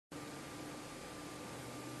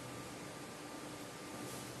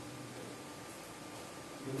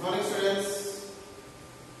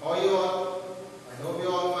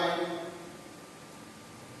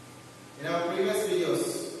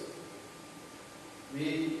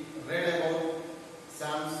we read about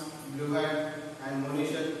Sam's Blue Hat and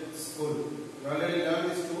Monisha School. We already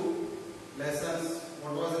learned these two lessons.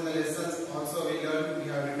 What was in the lessons? Also we learned, we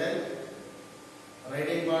have written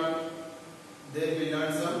writing part. There we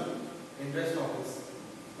learned some interest topics.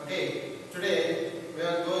 Okay, today we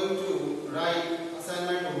are going to write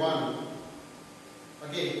assignment 1.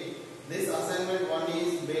 Okay, this assignment 1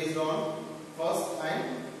 is based on first and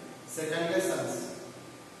second lessons.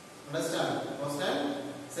 Understand? First and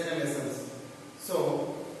second lessons.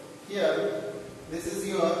 So here this is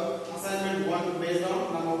your assignment 1 based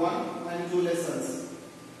on number 1 and 2 lessons.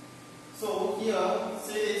 So here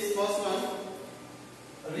see this first one.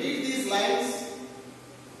 Read these lines.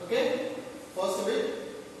 Okay, first bit.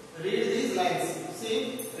 Read these lines.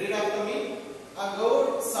 See, read after me. A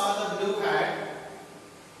goat saw the blue hat.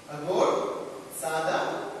 A goat saw the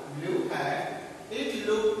blue hat. It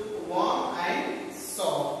looked warm and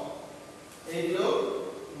soft. It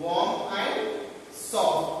looked warm and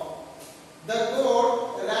soft. The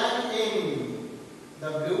goat ran in. The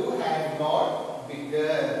blue hat got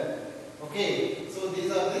bigger. Okay, so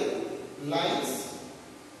these are the lines.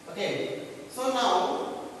 Okay, so now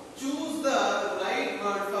choose the right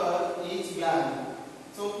word for each blank.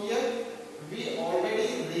 So here we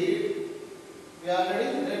already read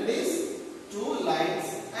these two lines,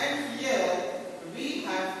 and here we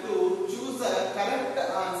have to choose the correct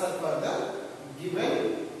answer for the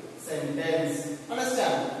given sentence.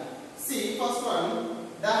 Understand? See, first one,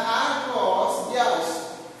 the hat was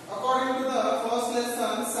dashed. According to the first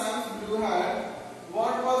lesson, Sam's blue hat,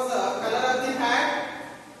 what was the color of the hat?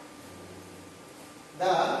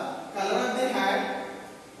 The color of the hat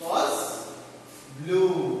was blue.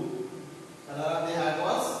 Color of the hat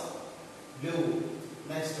was blue.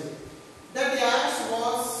 Next one. The dash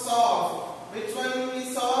was soft. Which one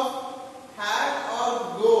is soft? Hat or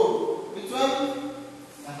goat? Which one?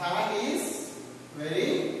 The hat is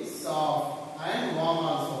very soft and warm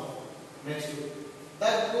also. Next one.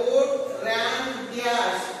 The goat ran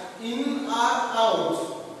dash in or out.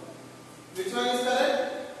 Which one is correct?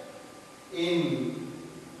 In.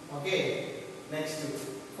 Okay. Next one.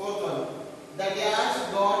 Fourth one. The dash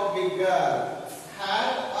got bigger.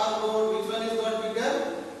 Hat or goat? Which one is got bigger?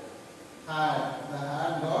 Hat. The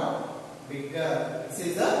hat got bigger. This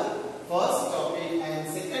is the first topic, and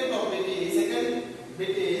second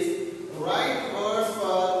bit is write words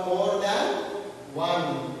for more than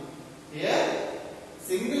one. Here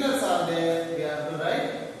singulars are there, we have to write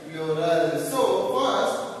plural. So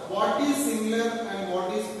first, what is singular and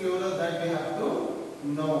what is plural, that we have to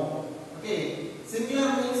know. Okay,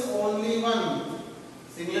 singular means only one.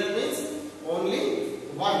 Singular means only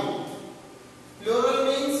one. Plural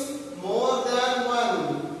means more than one.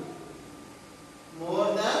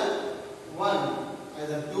 More than one.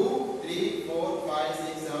 Either 2, 3, 4, 5,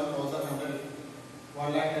 6, 7, 1,000,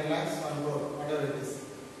 1 lakh, 10 lakhs, 1 crore, whatever it is.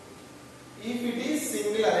 If it is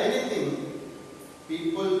singular, anything,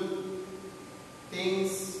 people,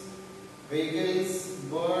 things, vehicles,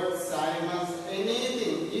 birds, animals,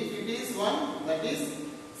 anything, if it is one, that is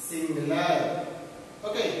singular.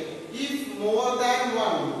 Okay, if more than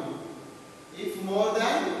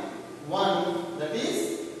one, that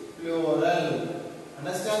is plural.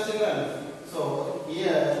 Understand, children? So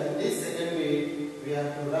here in this second bit we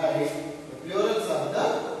have to write the plurals of the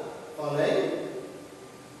following.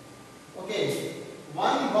 Okay,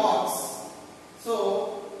 one box. So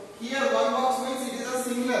here one box means it is a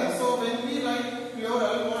singular. So when we write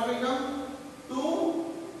plural, what will come? 2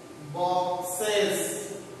 boxes.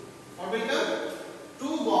 What will come?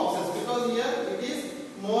 2 boxes, because here it is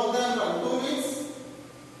more than one. 2 means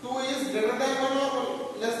 2 is greater than 1 or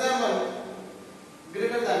less than 1.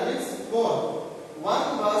 Greater than means more.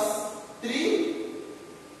 1 bus, 3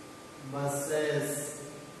 buses.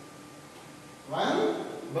 1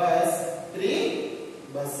 bus, 3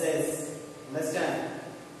 buses. Understand?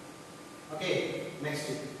 Okay,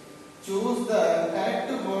 next. Choose the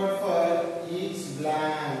correct word for each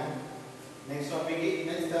blank. Next topic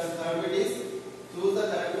is, the third bit is choose the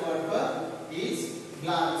correct word for each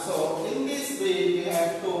blank. So in this way we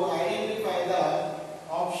have to identify the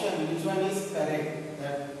option which one is correct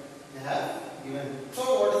that they have given. So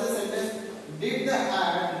what is the sentence? Did the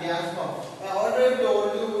hat dash off? I already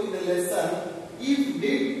told you in the lesson, if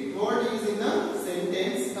did word is in a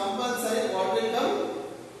sentence, compulsory what will come?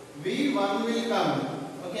 V1 will come.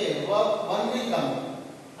 Okay, verb 1 will come.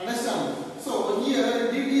 Understand? So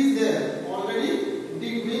here did is there. Already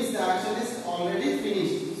did means the action is already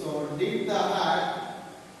finished. So did the hat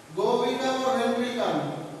go will come or when will come?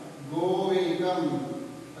 Go will come.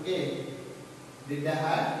 Okay. Did the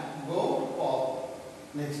hat go pop?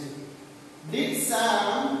 Next. Did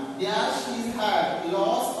Sam dash his hat?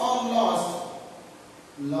 Lost or lost?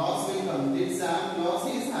 Lost will come. Did Sam lost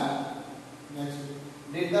his hat? Next.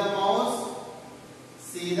 Did the mouse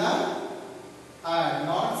see the hat?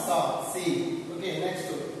 Not saw. See. Okay, next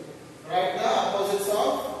two. Write the opposites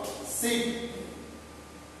of sit.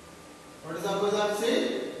 What is the opposite of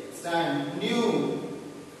sit? Stand. New.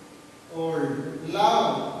 Old.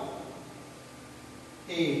 Love.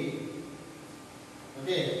 Hate.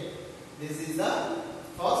 Okay. This is the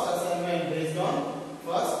first assignment based on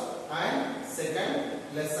first and second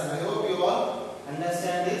lesson. I hope you all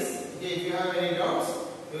understand this. Okay, if you have any doubts,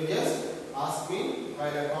 you just ask me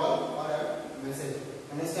via a call or a message.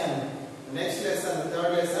 Understand? The next lesson, the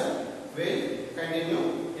third lesson, will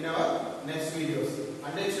continue in our next videos.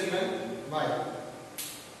 Until children, bye.